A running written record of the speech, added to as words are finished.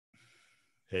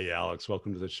Hey, Alex,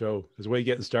 welcome to the show. As a way of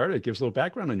getting started, give us a little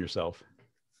background on yourself.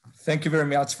 Thank you very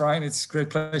much, Brian. It's a great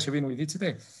pleasure being with you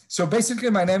today. So basically,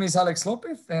 my name is Alex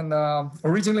Lopez, and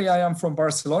originally I am from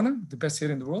Barcelona, the best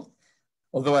city in the world.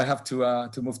 Although I have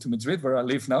to move to Madrid, where I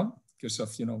live now, because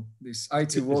of this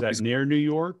IT world. Is that near New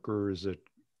York, or is it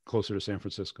closer to San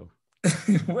Francisco?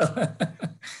 well,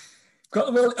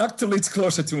 well, actually, it's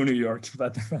closer to New York,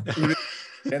 but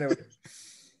anyway.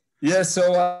 Yeah,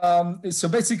 so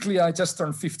basically, I just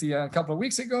turned 50 a couple of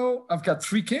weeks ago. I've got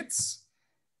 3 kids,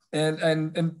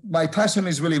 and my passion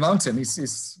is really mountain.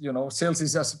 It's sales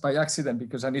is just by accident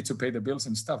because I need to pay the bills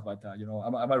and stuff. But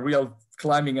I'm a real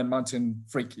climbing and mountain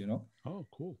freak. Oh,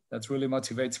 cool. That really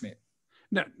motivates me.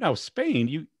 Now Spain,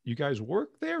 you guys work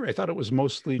there? I thought it was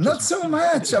mostly just not so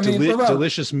much. I mean,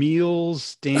 delicious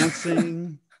meals,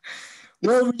 dancing.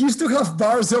 Well, we used to have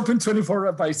bars open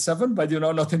 24/7, but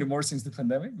not anymore since the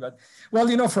pandemic. But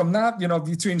from that,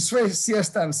 between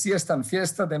siesta and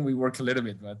fiesta, then we work a little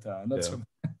bit, but not so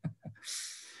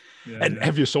much.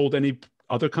 Have you sold any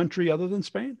other country other than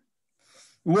Spain?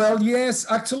 Well, yes,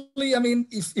 actually, I mean,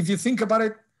 if you think about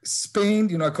it,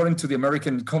 Spain, according to the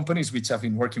American companies, which I've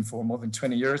been working for more than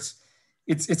 20 years,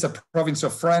 it's a province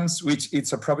of France, which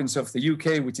it's a province of the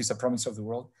UK, which is a province of the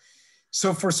world.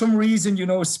 So for some reason,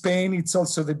 Spain, it's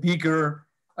also the bigger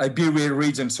Iberia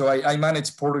region. So I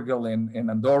manage Portugal and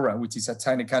Andorra, which is a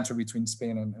tiny country between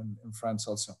Spain and France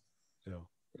also. Yeah.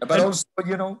 But also,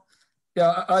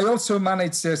 I also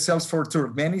manage sales for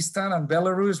Turkmenistan and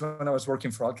Belarus when I was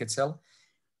working for Alcatel.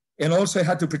 And also I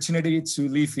had the opportunity to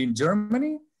live in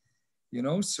Germany,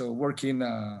 so working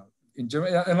in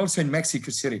Germany and also in Mexico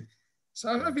City. So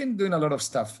I've been doing a lot of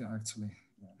stuff, actually.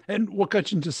 And what got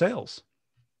you into sales?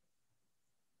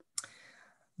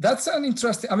 That's an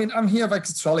interesting, I mean, I'm here by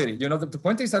casualty. The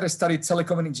point is that I studied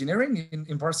telecom engineering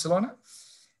in Barcelona.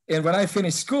 And when I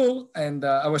finished school and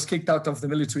I was kicked out of the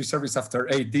military service after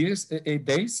 8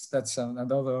 days. That's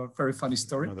another very funny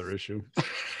story. Another issue.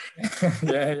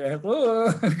 yeah.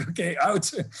 Oh, okay,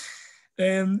 out.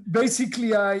 And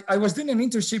basically I was doing an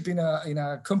internship in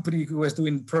a company who was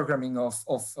doing programming of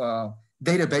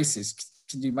databases.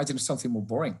 Can you imagine something more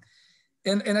boring?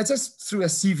 And I just threw a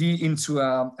CV into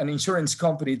an insurance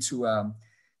company to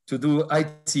do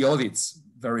IT audits.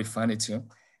 Very funny too.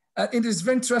 It is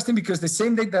very interesting because the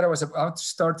same day that I was about to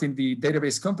start in the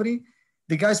database company,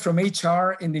 the guys from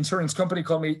HR in the insurance company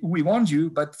called me, "We want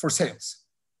you, but for sales."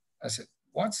 I said,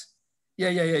 "What?" Yeah.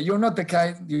 You're not the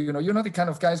guy, you're not the kind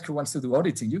of guys who wants to do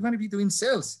auditing. You're going to be doing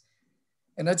sales.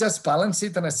 And I just balanced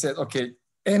it and I said, okay,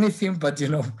 anything but,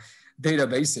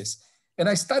 databases. And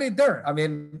I started there. I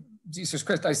mean, Jesus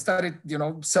Christ, I started,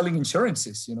 selling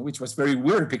insurances, which was very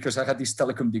weird because I had this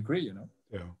telecom degree,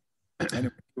 Yeah.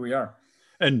 Anyway, here we are.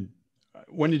 And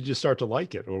when did you start to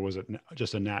like it? Or was it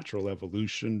just a natural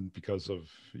evolution because of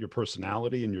your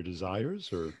personality and your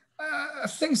desires? Or I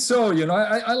think so.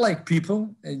 I like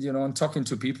people, and talking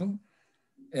to people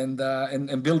and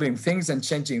building things and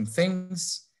changing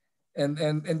things. And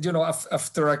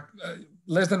after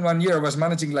less than 1 year, I was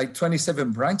managing like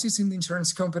 27 branches in the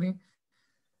insurance company.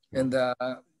 And,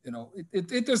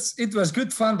 it was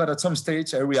good fun, but at some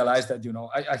stage I realized that,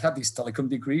 I had this telecom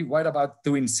degree. What about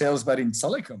doing sales, but in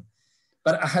telecom?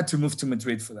 But I had to move to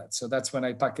Madrid for that. So that's when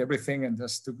I packed everything and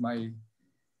just took my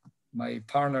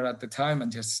partner at the time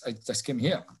and I just came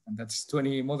here. And that's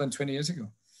more than 20 years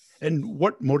ago. And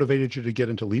what motivated you to get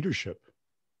into leadership?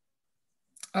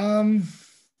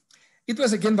 It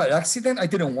was again by accident. I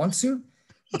didn't want to,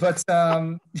 but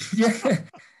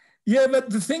yeah. But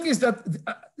the thing is that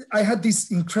I had this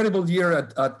incredible year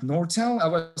at Nortel. I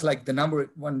was like the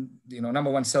number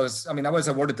one sales. I mean, I was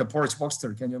awarded the Porsche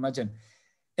Boxster. Can you imagine?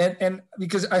 And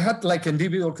because I had like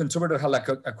individual contributor had like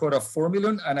a quota of 4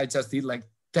 million, and I just did like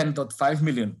 10.5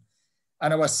 million.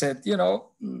 And I was said,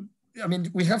 I mean,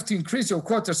 we have to increase your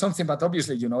quota or something, but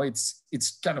obviously,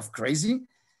 it's kind of crazy.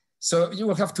 So you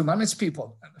will have to manage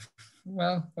people.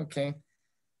 Well, okay.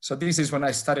 So this is when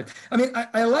I started. I mean,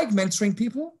 I like mentoring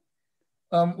people.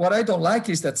 What I don't like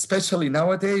is that, especially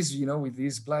nowadays, with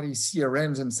these bloody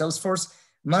CRMs and Salesforce,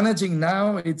 managing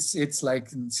now, it's like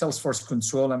Salesforce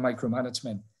control and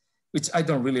micromanagement, which I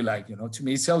don't really like. To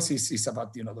me, sales is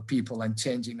about, the people and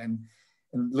changing and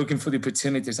looking for the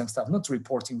opportunities and stuff, not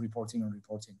reporting.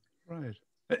 Right.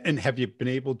 And have you been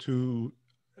able to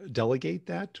delegate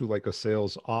that to like a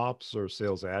sales ops or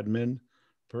sales admin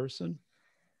person?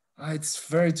 It's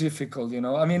very difficult,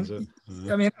 I mean,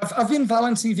 I've been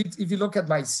balancing. If you look at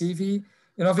my CV,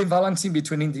 I've been balancing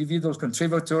between individual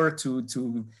contributor to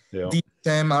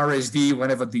DSM, RSD,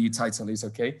 whenever the title is,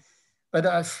 okay. But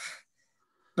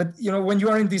when you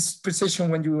are in this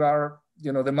position, when you are,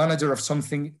 the manager of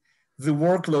something, the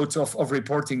workload of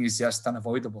reporting is just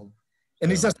unavoidable.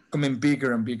 And it's just becoming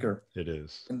bigger and bigger. It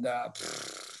is. And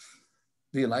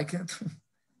do you like it?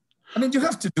 I mean, you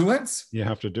have to do it. You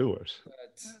have to do it.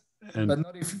 But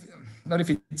not if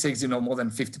it takes, more than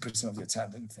 50% of your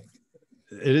time, don't you think?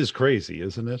 It is crazy,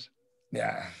 isn't it?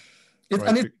 Yeah.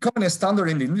 And it's becoming a standard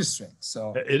in the industry.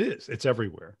 So it is. It's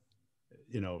everywhere.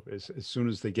 As soon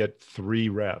as they get 3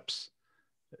 reps,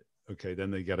 okay, then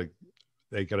they got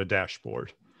a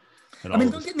dashboard. I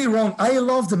mean, don't get me wrong. I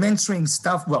love the mentoring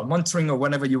stuff. Well, mentoring or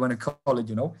whatever you want to call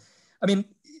it, I mean,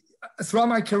 throughout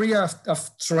my career,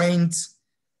 I've trained,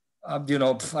 I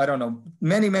don't know,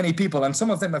 many people. And some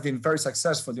of them have been very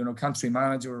successful, country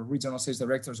manager or regional sales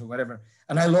directors or whatever.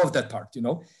 And I love that part,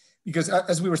 because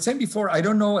as we were saying before, I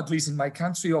don't know, at least in my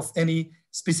country, of any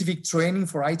specific training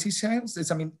for IT sales.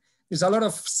 There's a lot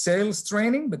of sales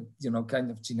training, but,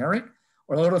 kind of generic,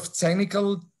 or a lot of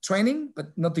technical training,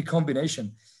 but not the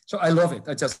combination. So I love it.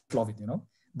 I just love it,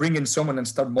 bring in someone and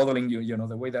start modeling you,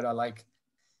 the way that I like,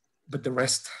 but the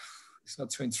rest is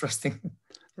not so interesting.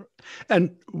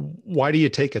 And why do you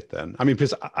take it then? I mean,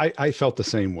 because I felt the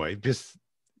same way. Because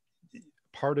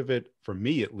part of it, for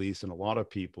me at least, and a lot of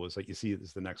people, is like you see it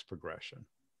as the next progression.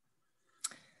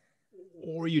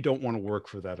 Or you don't want to work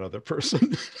for that other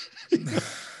person.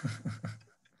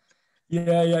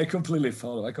 Yeah, I completely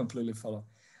follow.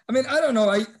 I mean, I don't know.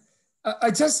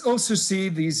 I just also see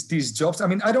these jobs. I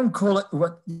mean, I don't call it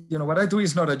what I do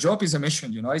is not a job, is a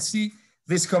mission. I see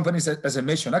these companies as a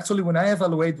mission. Actually, when I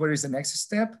evaluate where is the next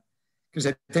step, because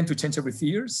I tend to change every 3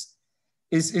 years,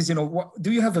 is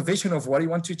do you have a vision of what you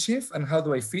want to achieve and how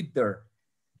do I fit there?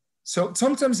 So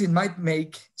sometimes it might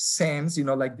make sense,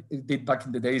 like it did back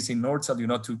in the days in Nordsal,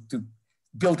 to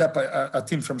build up a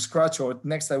team from scratch. Or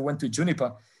next I went to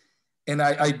Juniper and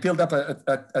I built up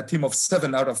a team of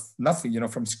 7 out of nothing,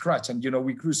 from scratch. And,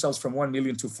 we grew sales from 1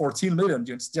 million to 14 million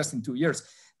just in 2 years.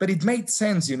 But it made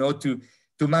sense,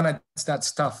 to manage that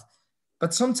stuff.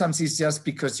 But sometimes it's just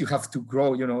because you have to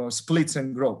grow, splits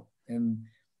and grow. And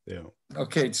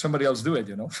okay, somebody else do it,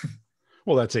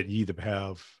 Well, that's it. You either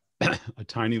have a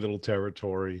tiny little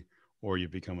territory or you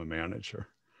become a manager.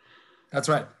 That's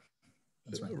right.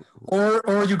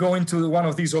 Or you go into one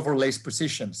of these overlays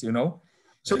positions,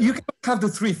 So you cannot have the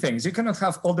 3 things. You cannot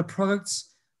have all the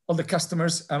products, all the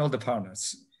customers, and all the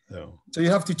partners. No. So you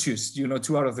have to choose,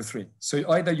 2 out of the 3. So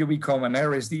either you become an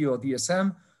RSD or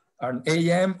DSM, an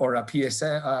AM or a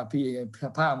PSA,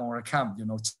 PAM or a CAM,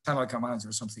 channel account manager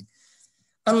or something.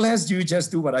 Unless you just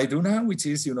do what I do now, which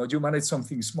is, you manage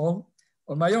something small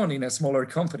on my own in a smaller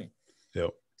company.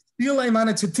 Yep. Still, I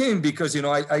manage a team because,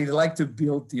 I like to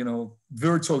build,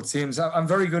 virtual teams. I'm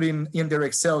very good in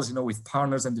indirect sales, with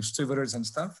partners and distributors and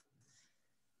stuff.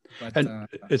 But, and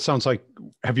it sounds like,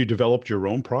 have you developed your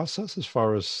own process as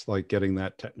far as like getting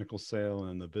that technical sale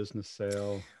and the business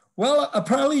sale? Well,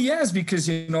 apparently, yes, because,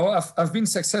 I've been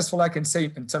successful, I can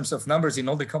say, in terms of numbers in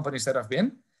all the companies that I've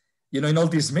been, in all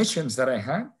these missions that I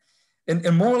had.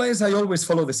 And more or less, I always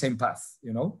follow the same path,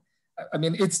 I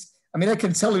mean, I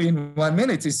can tell you in 1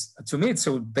 minute, to me, it's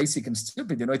so basic and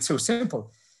stupid, it's so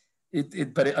simple.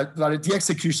 But the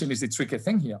execution is the tricky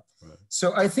thing here. Right.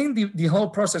 So I think the whole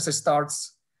process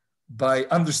starts by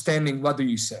understanding what do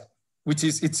you sell, which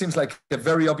is, it seems like a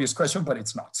very obvious question, but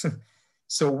it's not.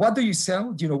 So what do you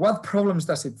sell? What problems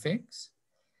does it fix?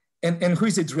 And who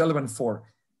is it relevant for?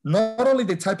 Not only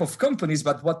the type of companies,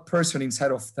 but what person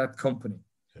inside of that company.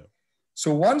 Yeah.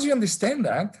 So once you understand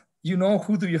that,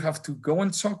 who do you have to go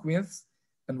and talk with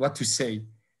and what to say.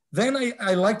 Then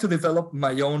I like to develop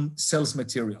my own sales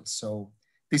materials. So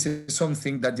this is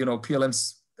something that,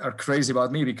 PLMs are crazy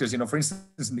about me because, for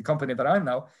instance, in the company that I'm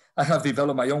now, I have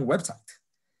developed my own website,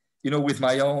 with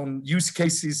my own use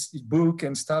cases book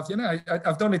and stuff.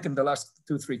 I've done it in the last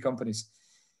 2-3 companies.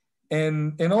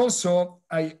 And also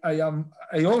I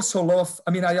also love,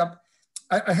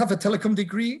 I have a telecom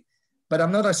degree, but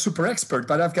I'm not a super expert,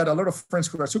 but I've got a lot of friends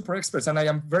who are super experts and I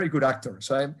am very good actor.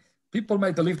 So people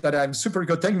might believe that I'm super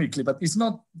good technically, but it's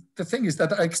not. The thing is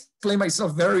that I explain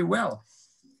myself very well.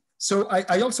 So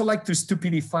I also like to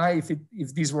stupidify,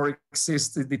 if this were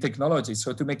exist, the technology.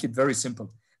 So to make it very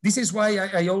simple. This is why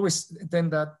I always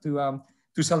tend to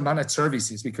sell managed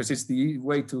services, because it's the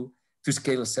way to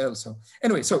scale sales. So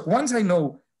anyway, so once I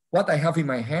know what I have in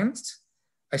my hands,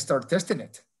 I start testing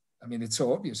it. It's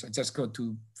so obvious. I just go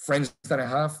to friends that I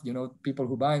have, people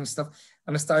who buy and stuff,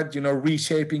 and I start,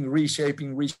 reshaping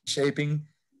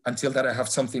until that I have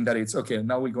something that it's okay.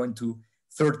 Now we go into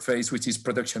 3rd phase, which is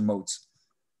production modes.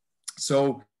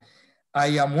 So I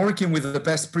am working with the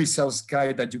best pre-sales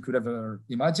guy that you could ever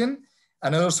imagine.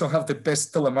 And I also have the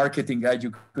best telemarketing guy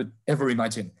you could ever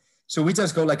imagine. So we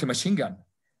just go like a machine gun.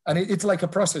 And it's like a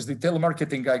process. The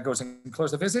telemarketing guy goes and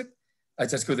closes the visit. I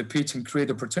just go to the pitch and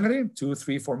create opportunity, 2,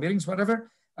 3, 4 meetings,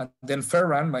 whatever. And then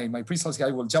Ferran, my pre-sales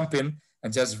guy, will jump in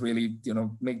and just really,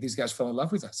 make these guys fall in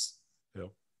love with us. Yeah.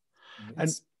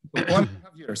 It's 1.5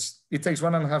 years. It takes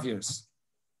 1.5 years.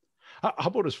 How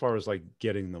about as far as like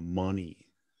getting the money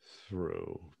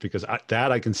through? Because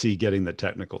I can see getting the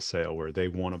technical sale where they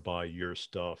want to buy your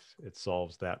stuff. It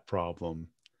solves that problem,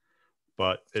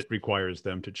 but it requires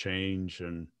them to change.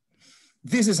 And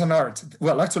this is an art.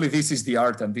 Well, actually, this is the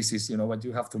art, and this is what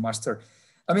you have to master.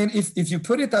 I mean, if you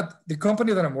put it at the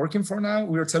company that I'm working for now,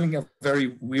 we're selling a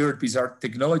very weird, bizarre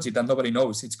technology that nobody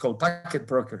knows. It's called packet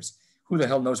brokers. Who the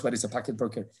hell knows what is a packet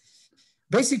broker?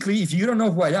 Basically, if you don't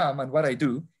know who I am and what I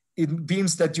do, it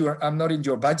means that I'm not in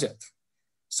your budget.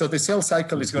 So the sales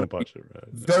cycle is going to be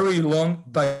very long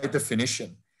by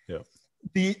definition. Yeah.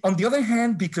 On the other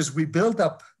hand, because we build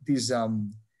up these,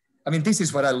 this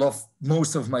is what I love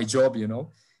most of my job,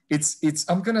 It's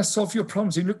I'm going to solve your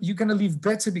problems. You're going to live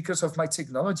better because of my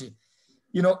technology.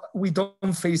 We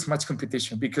don't face much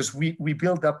competition because we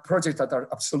build up projects that are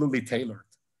absolutely tailored.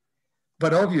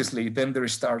 But obviously, then there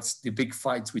starts the big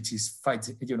fight, which is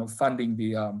funding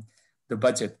the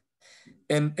budget.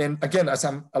 And again, as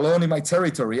I'm alone in my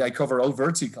territory, I cover all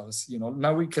verticals.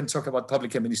 Now we can talk about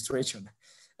public administration.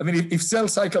 I mean, if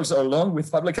sales cycles are long,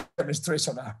 with public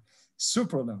administration are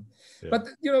super long. Yeah.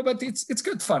 But it's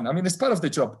good fun. I mean, it's part of the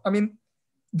job. I mean,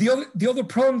 the other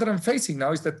problem that I'm facing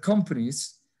now is that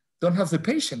companies don't have the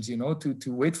patience,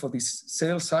 to wait for this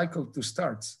sales cycle to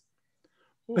start.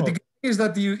 Well, but the good thing is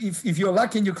that if you're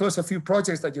lucky and you close a few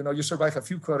projects that you survive a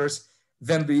few quarters,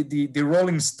 then the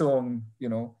Rolling Stone,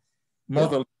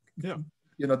 model,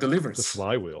 delivers. The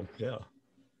flywheel, yeah.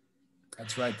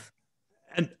 That's right.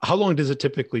 And how long does it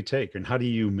typically take? And how do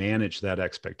you manage that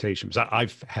expectation? Because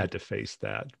I've had to face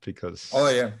that because... Oh,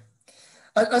 yeah.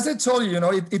 As I told you,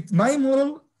 my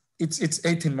model, it's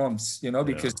 18 months,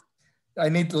 because I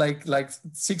need like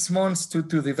 6 months to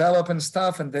develop and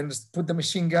stuff, and then just put the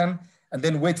machine gun and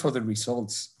then wait for the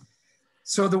results.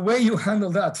 So the way you handle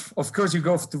that, of course, you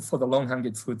go for the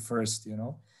long-hanging fruit first,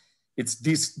 It's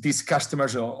these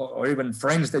customers or even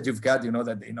friends that you've got,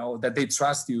 that they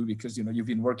trust you because, you've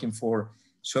been working for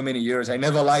so many years. I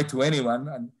never lied to anyone.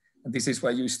 And this is why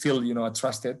you still, are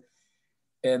trusted.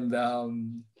 And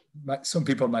some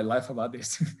people might laugh about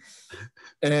this.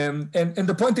 and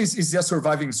the point is just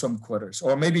surviving some quarters.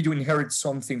 Or maybe you inherit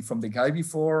something from the guy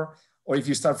before, or if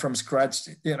you start from scratch,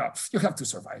 you have to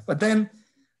survive. But then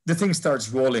the thing starts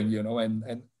rolling,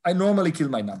 and I normally kill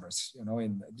my numbers,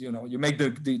 and you make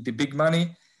the big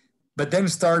money, but then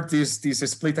start this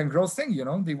split and growth thing,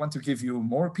 they want to give you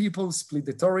more people, split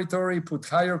the territory, put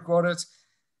higher quotas,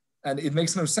 and it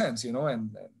makes no sense,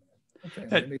 and okay,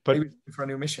 maybe for a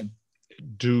new mission.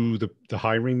 Do the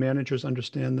hiring managers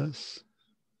understand this?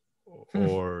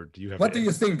 Or do you have... What do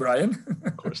you think, Brian?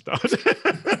 Of course not.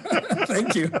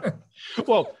 Thank you.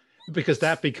 Well, because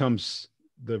that becomes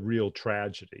the real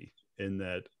tragedy in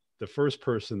that the first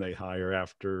person they hire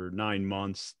after 9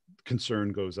 months,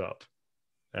 concern goes up.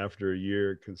 After a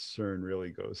year, concern really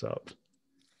goes up.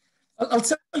 I'll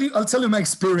tell you my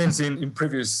experience in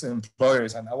previous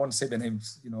employers, and I won't say the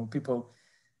names.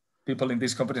 People in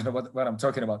these companies know what I'm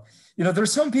talking about.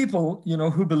 There's some people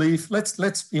who believe.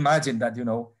 Let's imagine that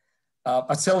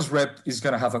a sales rep is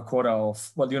going to have a quota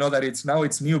of that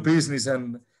it's new business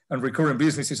and recurring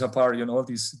businesses apart, all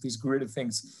these great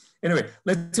things. Anyway,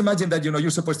 let's imagine that, you're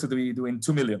supposed to be doing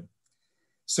 2 million.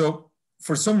 So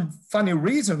for some funny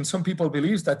reason, some people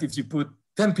believe that if you put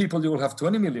 10 people, you will have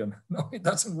 20 million. No, it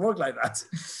doesn't work like that,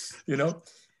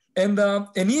 And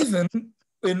even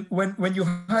when you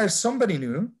hire somebody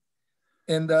new,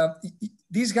 and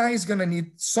this guy is going to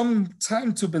need some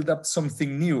time to build up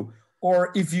something new.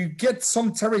 Or if you get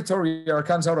some territory or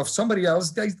accounts out of somebody else,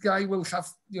 that guy will have,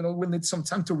 will need some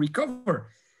time to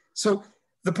recover. So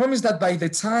the problem is that by the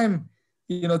time,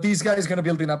 these guys are going to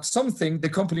building up something, the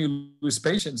company loses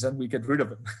patience and we get rid of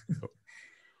them.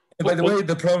 And by the way,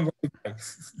 the problem.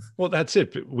 Well, that's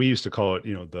it. We used to call it,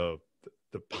 the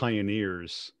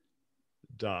pioneers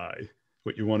die.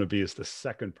 What you want to be is the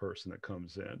second person that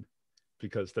comes in,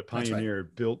 because the pioneer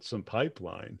built some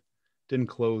pipeline, didn't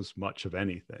close much of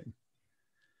anything.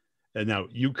 And now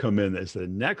you come in as the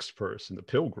next person, the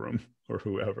pilgrim or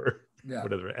whoever,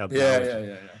 whatever.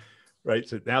 Yeah. Right.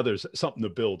 So now there's something to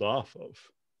build off of.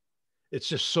 It's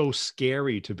just so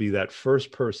scary to be that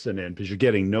first person in because you're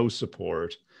getting no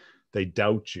support. They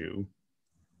doubt you.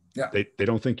 Yeah. They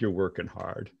don't think you're working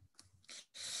hard.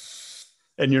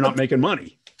 And you're not making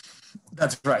money.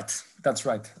 That's right. That's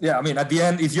right. Yeah, I mean, at the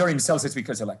end, if you're in sales, it's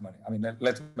because you like money. I mean,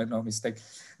 let's make no mistake.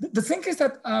 The thing is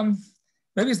that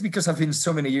maybe it's because I've been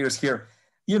so many years here.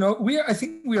 You know, I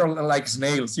think we are like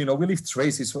snails. You know, we leave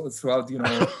traces throughout, you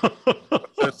know,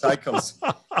 the cycles.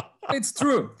 It's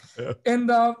true. Yeah.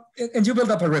 And you build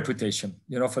up a reputation,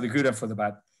 you know, for the good and for the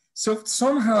bad. So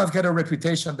somehow I've got a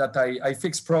reputation that I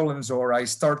fix problems or I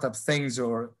start up things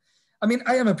or, I mean,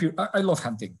 I love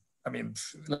hunting. I mean,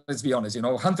 let's be honest, you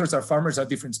know, hunters or farmers are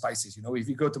different species. You know, if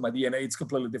you go to my DNA, it's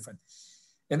completely different.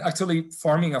 And actually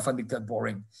farming, I find it that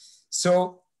boring.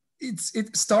 So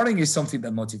starting is something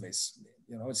that motivates me,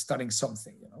 you know, it's starting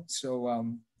something, you know. So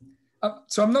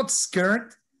I'm not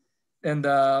scared. And,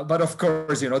 but of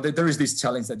course, you know, there is this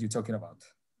challenge that you're talking about.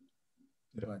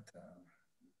 Yeah. But,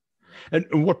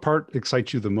 and what part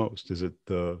excites you the most? Is it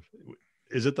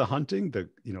the hunting,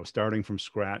 you know, starting from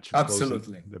scratch?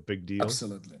 Absolutely. The big deal.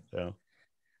 Absolutely. Yeah.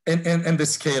 And the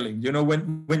scaling, you know,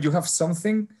 when you have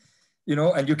something, you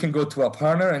know, and you can go to a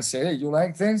partner and say, hey, you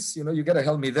like this? You know, you got to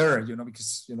help me there, you know,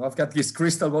 because, you know, I've got this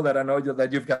crystal ball that I know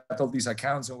that you've got all these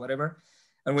accounts or whatever.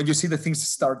 And when you see the things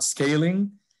start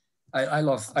scaling, I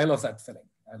love that feeling.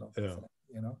 I love that feeling,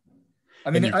 you know. I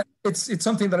mean, it's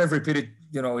something that I've repeated,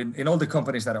 you know, in all the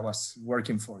companies that I was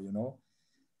working for, you know.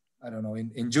 I don't know,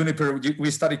 in Juniper,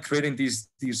 we started creating these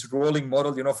rolling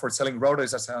model, you know, for selling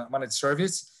routers as a managed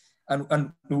service.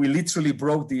 And we literally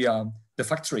broke the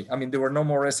factory. I mean, there were no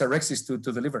more SRXs to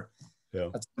deliver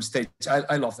at some stage.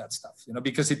 I love that stuff, you know,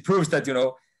 because it proves that, you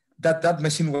know, that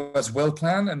machine was well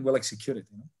planned and well executed,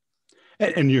 you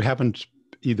know. And you haven't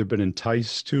either been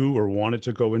enticed to or wanted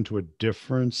to go into a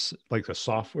difference, like the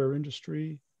software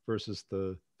industry versus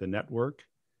the network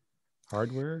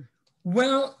hardware?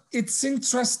 Well, it's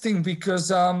interesting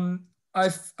because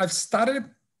I've started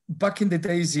back in the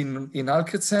days in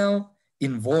Alcatel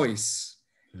in voice.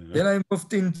 Yeah. Then I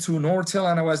moved into Nortel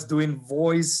and I was doing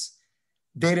voice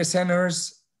data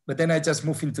centers, but then I just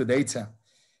moved into data.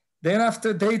 Then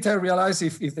after data, I realized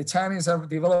if the Chinese are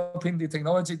developing the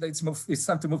technology, it's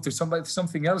time to move to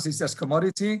something else. It's just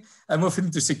commodity. I moved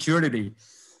into security.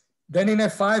 Then in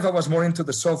F5, I was more into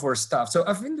the software stuff. So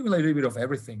I've been doing a little bit of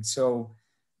everything. So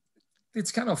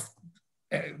it's kind of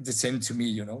the same to me,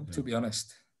 you know, to be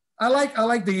honest. I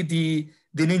like the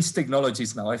niche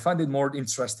technologies now. I find it more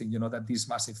interesting, you know, than these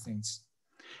massive things.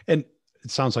 And it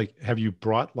sounds like, have you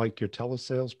brought like your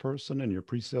telesales person and your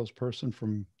pre-sales person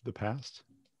from the past?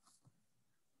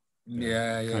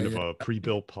 Kind of a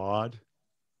pre-built pod.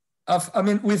 I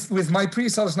mean, with my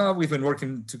pre-sales now, we've been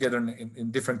working together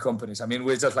in different companies. I mean,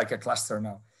 we're just like a cluster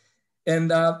now.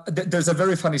 And there's a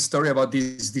very funny story about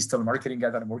this digital marketing guy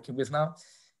that I'm working with now.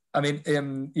 I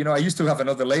mean, you know, I used to have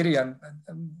another lady and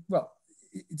well,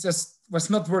 it just was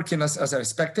not working as I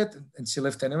expected. And she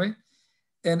left anyway.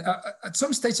 And at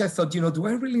some stage I thought, you know, do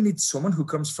I really need someone who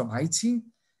comes from IT? And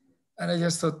I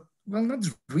just thought, well, not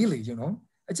really, you know.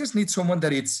 I just need someone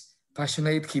that is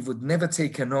passionate. He would never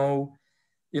take a no.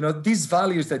 You know, these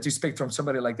values that you expect from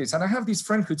somebody like this. And I have this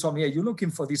friend who told me, hey, you're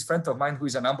looking for this friend of mine who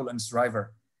is an ambulance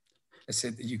driver. I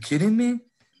said, are you kidding me?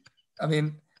 I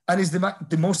mean, and he's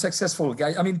the most successful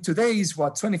guy. I mean, today is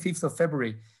what, 25th of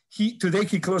February. Today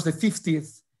he closed the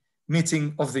 50th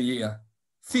meeting of the year.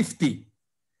 50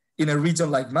 in a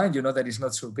region like mine, you know, that is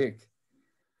not so big.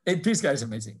 This guy is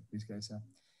amazing. These guys are.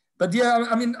 But yeah,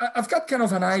 I mean, I've got kind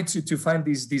of an eye to find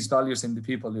these values in the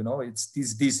people, you know, it's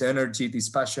this energy, this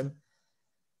passion.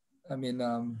 I mean,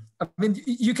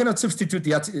 you cannot substitute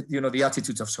the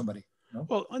attitudes of somebody. No?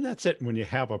 Well, and that's it. When you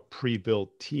have a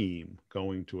pre-built team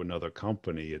going to another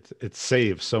company, it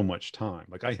saves so much time.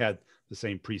 Like I had the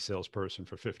same pre-sales person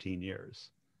for 15 years.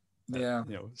 Yeah.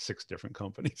 You know, 6 different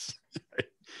companies.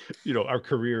 You know, our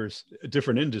careers, a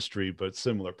different industry, but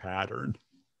similar pattern.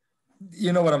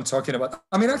 You know what I'm talking about.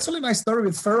 I mean, actually, my story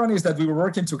with Ferron is that we were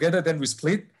working together, then we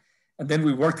split, and then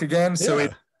we work again. So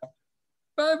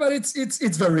but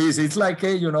it's very easy. It's like,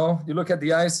 hey, you know, you look at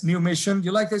the eyes, new mission.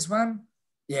 You like this one?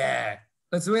 Yeah,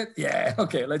 let's do it. Yeah,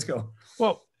 okay, let's go.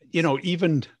 Well, you know,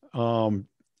 even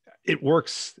it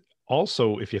works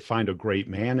also if you find a great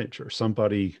manager,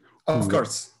 somebody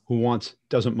who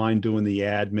doesn't mind doing the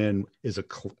admin, is a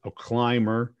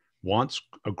climber, wants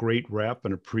a great rep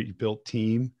and a pre-built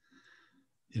team.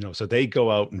 You know, so they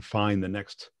go out and find the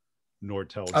next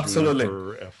Nortel, absolutely,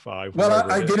 Juniper, F5.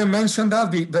 Well, I didn't mention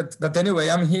that, but anyway,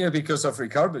 I'm here because of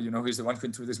Ricardo. You know, he's the one who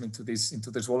introduced me into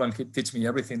this role, and he teach me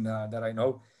everything that I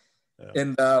know.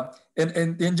 Yeah.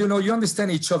 And you know, you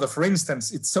understand each other. For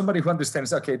instance, it's somebody who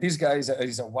understands. Okay, this guy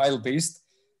is a wild beast.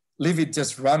 Leave it,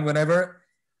 just run whenever.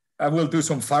 I will do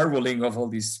some firewalling of all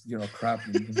this, you know, crap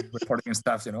in reporting and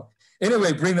stuff. You know.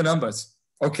 Anyway, bring the numbers.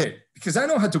 Okay, because I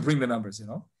know how to bring the numbers. You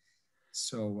know.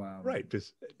 So right,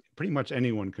 because pretty much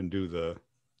anyone can do the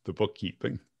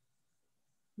bookkeeping,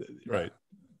 right?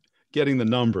 Getting the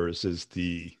numbers is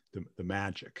the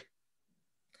magic.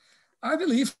 I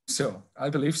believe so. I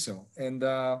believe so. And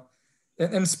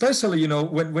especially, you know,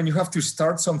 when you have to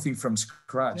start something from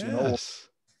scratch, you know, Yes.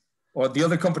 or the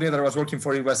other company that I was working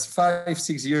for, it was 5,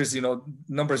 6 years, you know,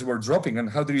 numbers were dropping. And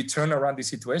how do you turn around the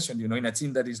situation, you know, in a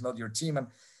team that is not your team? And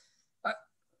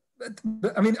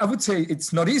I mean, I would say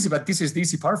it's not easy, but this is the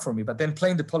easy part for me. But then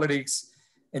playing the politics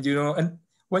and, you know, and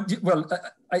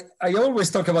I always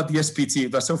talk about the SPT.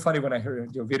 It was so funny when I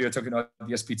heard your video talking about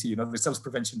the SPT, you know, the sales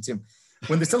prevention team.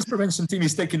 When the sales prevention team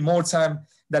is taking more time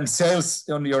than sales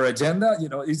on your agenda, you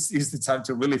know, it's the time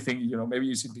to really think, you know, maybe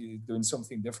you should be doing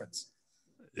something different.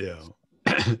 Yeah.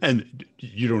 And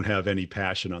you don't have any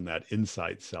passion on that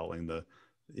inside selling, the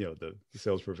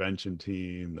sales prevention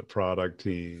team, the product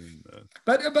team.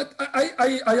 But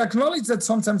I acknowledge that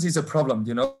sometimes it's a problem,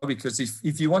 you know, because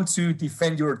if you want to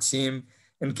defend your team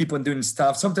and keep on doing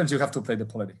stuff, sometimes you have to play the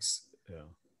politics. Yeah.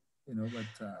 You know,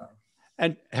 but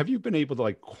and have you been able to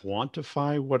like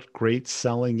quantify what great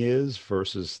selling is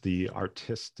versus the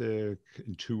artistic,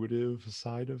 intuitive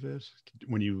side of it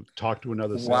when you talk to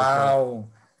another sales guy?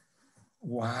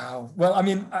 Wow. Well, I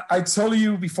mean, I told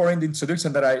you before in the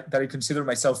introduction that I consider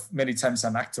myself many times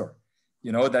an actor.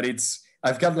 You know, that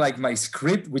I've got like my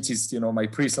script, which is, you know, my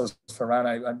pre-sales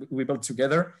Ferran, we built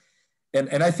together.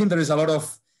 And I think there is a lot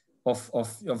of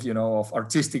you know, of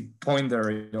artistic point there,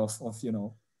 of you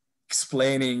know,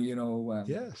 explaining, you know,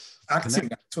 yes, acting.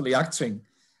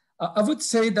 I would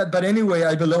say that, but anyway,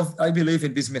 I believe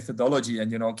in this methodology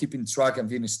and, you know, keeping track and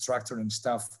being structured and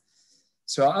stuff.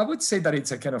 So I would say that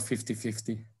it's a kind of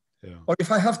 50-50. Yeah. Or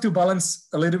if I have to balance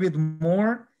a little bit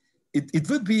more, it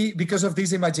would be because of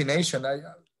this imagination.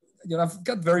 I've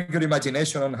got very good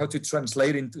imagination on how to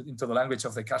translate into the language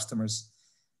of the customers,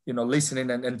 you know,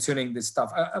 listening and tuning this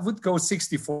stuff. I would go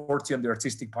 60-40 on the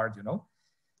artistic part, you know,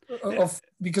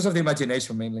 because of the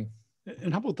imagination mainly.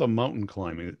 And how about the mountain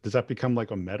climbing? Does that become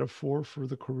like a metaphor for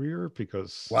the career?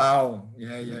 Because wow,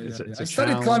 yeah. I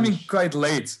started climbing quite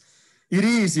late. It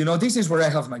is, you know, this is where I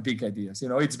have my big ideas. You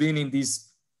know, it's been in these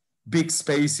big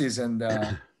spaces and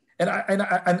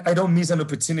I don't miss an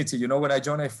opportunity. You know, when I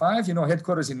joined F5, you know,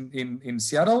 headquarters in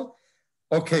Seattle,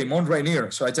 okay, Mount Rainier.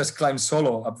 So I just climbed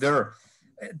solo up there.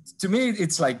 To me,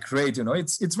 it's like great, you know,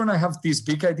 it's when I have these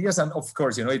big ideas. And of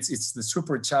course, you know, it's the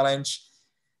super challenge.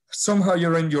 Somehow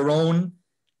you're in your own,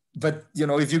 but, you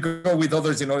know, if you go with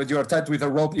others, you know, you're tied with a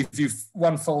rope. If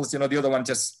one falls, you know, the other one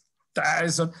just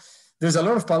dies. So there's a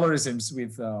lot of parallelisms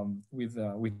with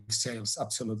sales.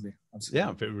 Absolutely.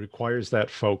 Yeah, if it requires that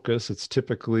focus, it's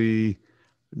typically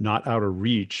not out of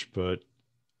reach, but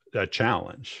a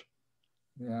challenge.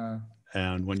 Yeah.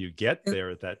 And when you get there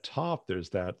at that top, there's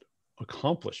that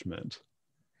accomplishment.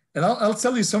 And I'll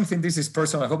tell you something. This is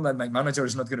personal. I hope that my manager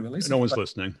is not going to be listening. No one's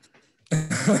listening.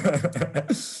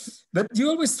 But you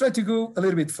always try to go a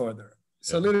little bit further.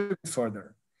 So a little bit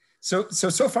further. So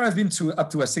far I've been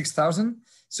up to a 6,000.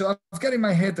 So I've got in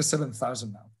my head the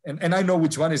 7,000 now. And I know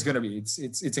which one is going to be. It's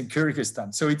in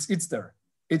Kyrgyzstan. So it's there.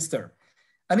 It's there.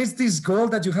 And it's this goal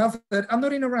that you have that I'm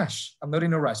not in a rush.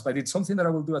 But it's something that I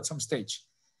will do at some stage.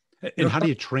 And how do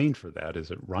you train for that?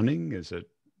 Is it running? Is it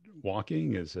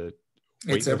walking? Is it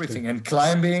weightlifting? It's everything. And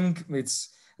climbing.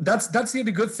 That's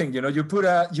the good thing. You know, you put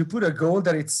a goal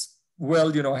that it's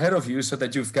well, you know, ahead of you so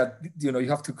that you've got, you know, you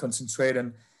have to concentrate.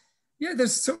 And yeah,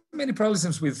 there's so many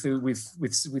problems with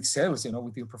sales, you know,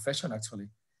 with your profession actually.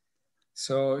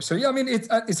 So yeah, I mean,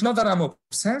 it's not that I'm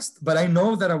obsessed, but I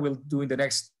know that I will do in the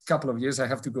next couple of years. I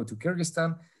have to go to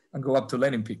Kyrgyzstan and go up to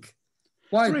Lenin Peak.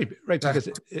 Why? Right, because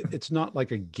it's not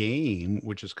like a game,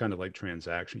 which is kind of like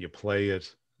transaction. You play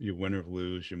it, you win or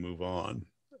lose, you move on.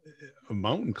 A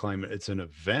mountain climber, it's an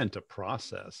event, a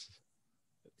process.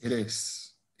 It is.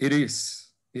 And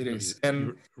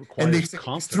it's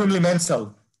extremely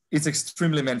mental. It's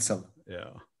extremely mental. Yeah.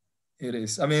 It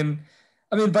is. I mean,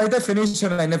 by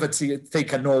definition, I never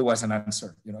take a no as an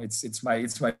answer. You know, it's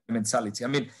my mentality. I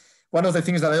mean, one of the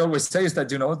things that I always say is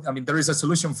that, you know, I mean, there is a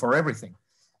solution for everything.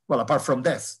 Well, apart from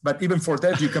death, but even for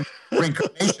death, you can bring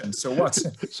cremation. So what?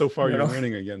 So far, you're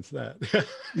winning against that.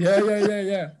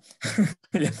 Yeah.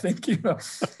 Yeah, thank you.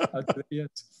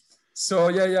 So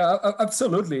yeah,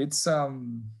 absolutely. It's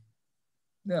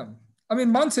yeah. I mean,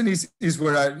 mountain is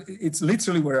where it's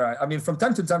literally where I mean, from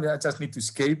time to time, I just need to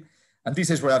escape. And this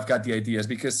is where I've got the ideas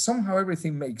because somehow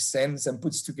everything makes sense and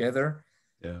puts together.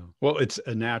 Yeah. Well, it's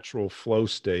a natural flow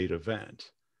state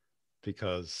event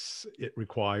because it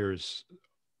requires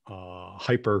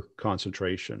hyper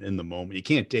concentration in the moment. You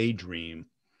can't daydream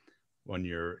when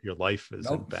your life is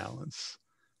in Nope. balance.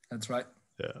 That's right.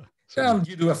 Yeah. So yeah,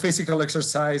 you do a physical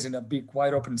exercise in a big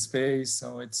wide open space,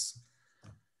 so it's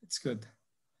good.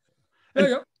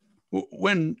 Yeah.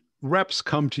 When reps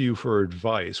come to you for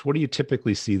advice, what do you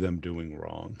typically see them doing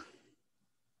wrong?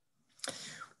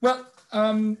 Well,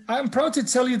 I'm proud to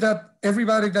tell you that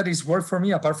everybody that is worked for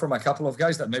me, apart from a couple of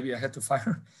guys that maybe I had to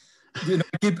fire,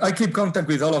 I keep contact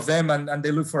with all of them, and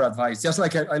they look for advice, just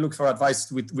like I look for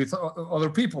advice with other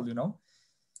people,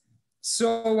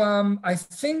 So I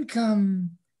think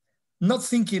not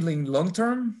thinking in long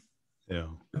term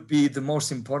would be the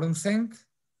most important thing.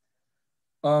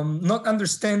 Not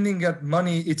understanding that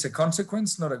money, it's a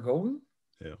consequence, not a goal.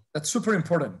 Yeah. That's super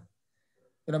important.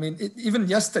 Even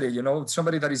yesterday,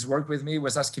 somebody that is worked with me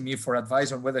was asking me for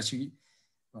advice on whether she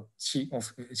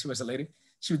was a lady,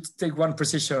 she would take one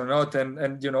position or not. And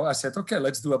I said, okay,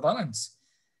 let's do a balance.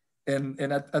 And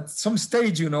at some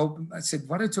stage, I said,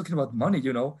 what are you talking about money?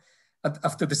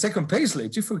 After the second pay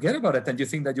slip, you forget about it and you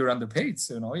think that you're underpaid.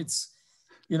 So, it's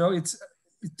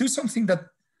do something that,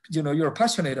 you're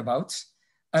passionate about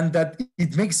and that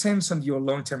it makes sense on your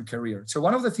long-term career. So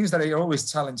one of the things that I always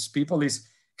challenge people is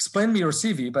explain me your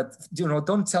CV, but,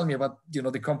 don't tell me about,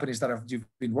 the companies that you've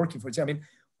been working for. I mean,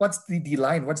 what's the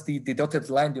line? What's the dotted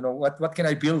line? What can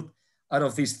I build out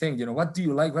of this thing? What do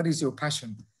you like? What is your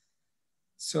passion?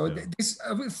 So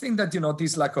I would think that,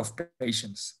 this lack of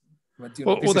patience. But,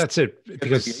 well, that's it.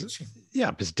 Because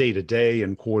day to day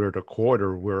and quarter to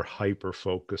quarter, we're hyper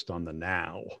focused on the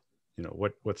now.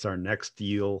 What's our next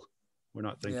deal? We're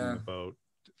not thinking about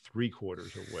 3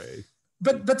 quarters away.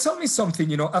 But tell me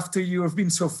something, after you have been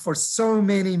for so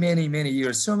many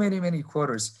years, so many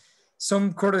quarters,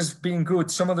 some quarters being good,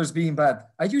 some others being bad.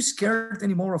 Are you scared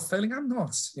anymore of failing? I'm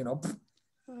not, No.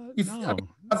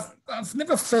 I've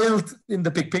never failed in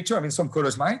the big picture. I mean, some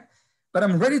quarters might, but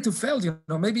I'm ready to fail.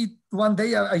 Maybe one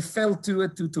day I failed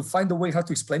to find a way how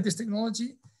to explain this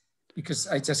technology because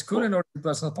I just couldn't, or it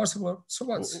was not possible. So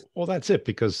what? Well, that's it.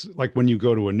 Because like when you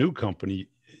go to a new company,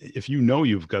 if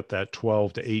you've got that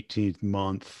 12 to 18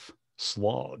 month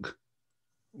slog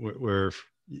where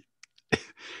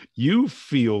you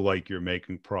feel like you're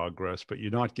making progress, but you're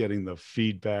not getting the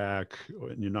feedback,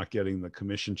 and you're not getting the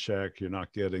commission check, you're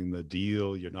not getting the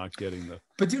deal, you're not getting the...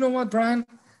 But you know what, Brian?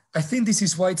 I think this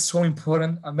is why it's so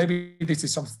important. And maybe this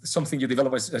is something you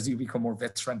develop as you become more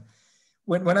veteran.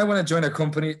 When I want to join a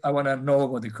company, I want to know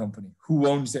about the company, who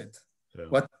owns it,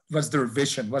 what's their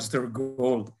vision, what's their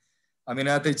goal. I mean,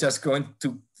 are they just going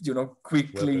to,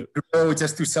 quickly grow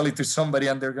just to sell it to somebody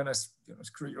and they're going to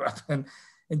screw you up and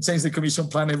change the commission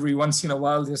plan every once in a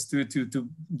while just to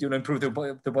improve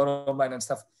the bottom line and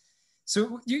stuff.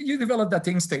 So you develop that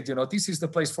instinct, this is the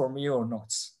place for me or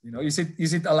not.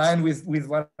 Is it aligned with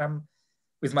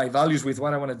with my values, with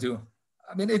what I want to do?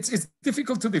 I mean, it's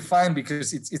difficult to define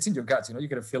because it's in your gut, you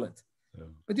got to feel it,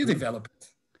 but you develop it.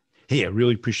 Hey, I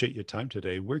really appreciate your time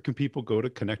today. Where can people go to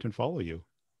connect and follow you?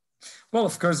 Well,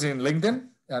 of course, in LinkedIn,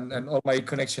 and all my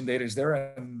connection data is there,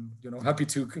 and happy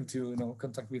to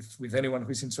contact with anyone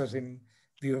who's interested in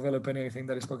developing anything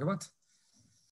that I spoke about.